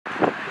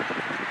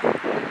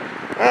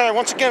Alright,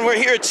 once again, we're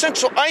here at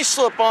Central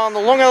Islip on the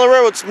Long Island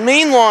Railroad's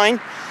main line.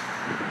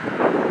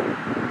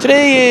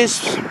 Today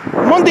is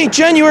Monday,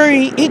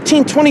 January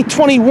 18,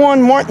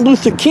 2021, Martin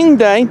Luther King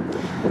Day.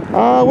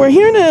 We're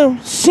here to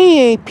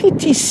see a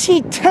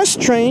PTC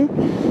test train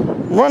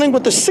running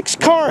with the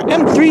 6-car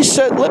M3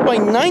 set led by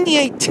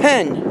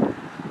 9810.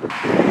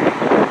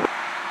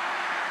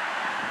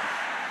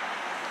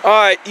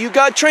 Alright, you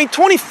got train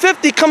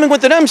 2050 coming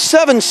with an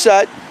M7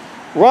 set.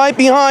 Right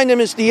behind him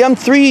is the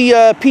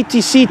M3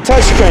 PTC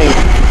test train.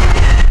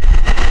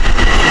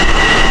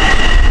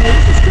 This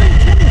is train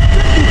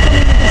 2050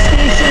 coming to the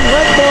station,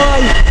 led by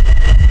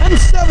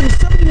M7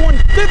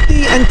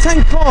 7150 and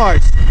 10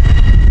 cars.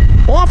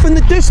 Off in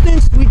the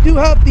distance, we do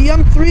have the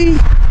M3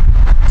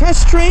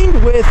 test train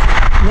with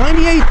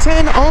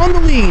 9810 on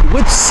the lead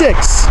with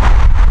 6.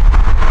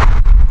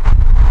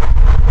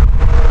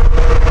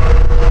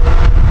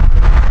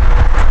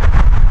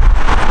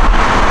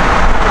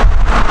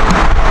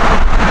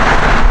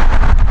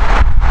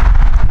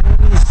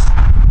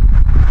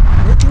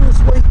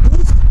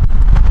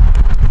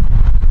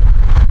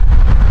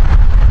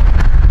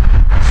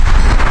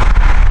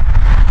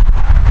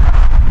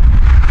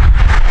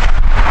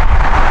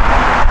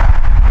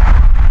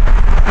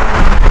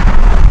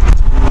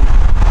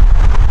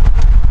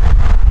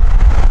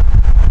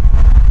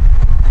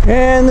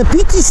 And the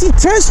PTC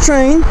test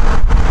train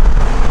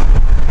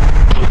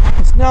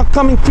is now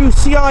coming through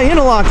CI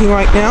interlocking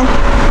right now.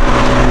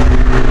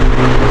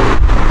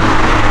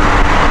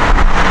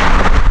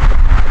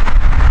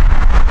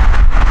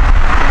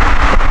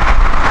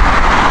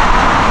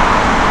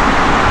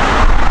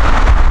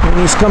 And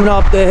he's coming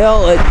up the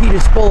hill at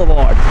Peters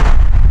Boulevard.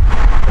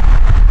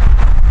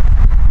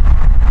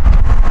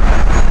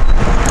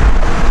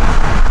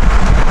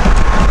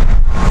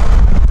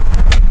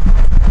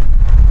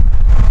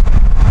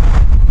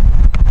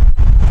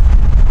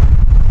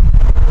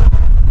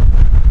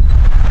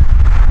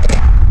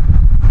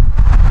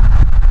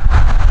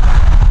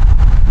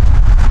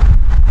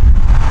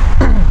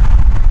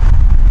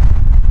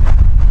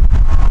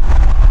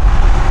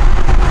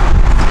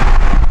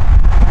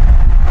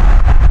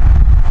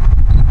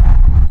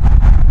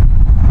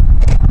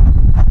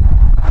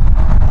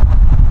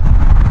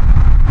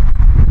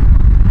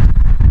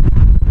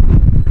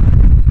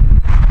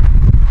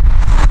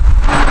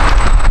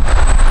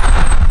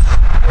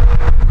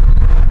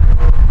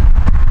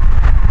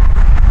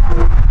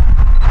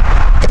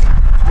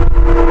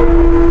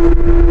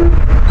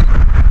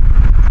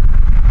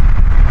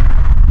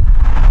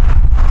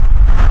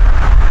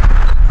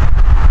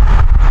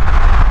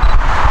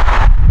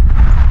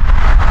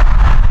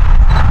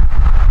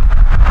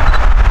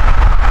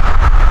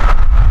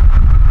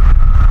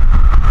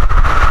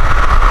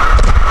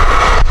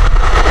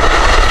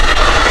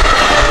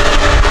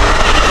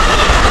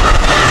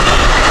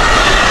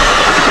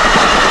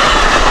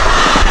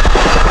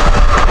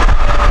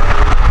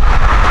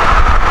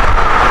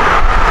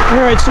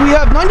 Alright, so we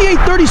have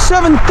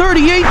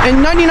 983738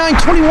 and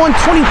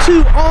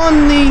 992122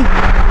 on the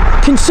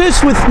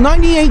consist, with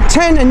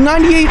 9810 and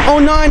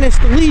 9809 as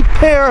the lead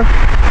pair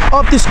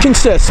of this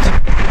consist.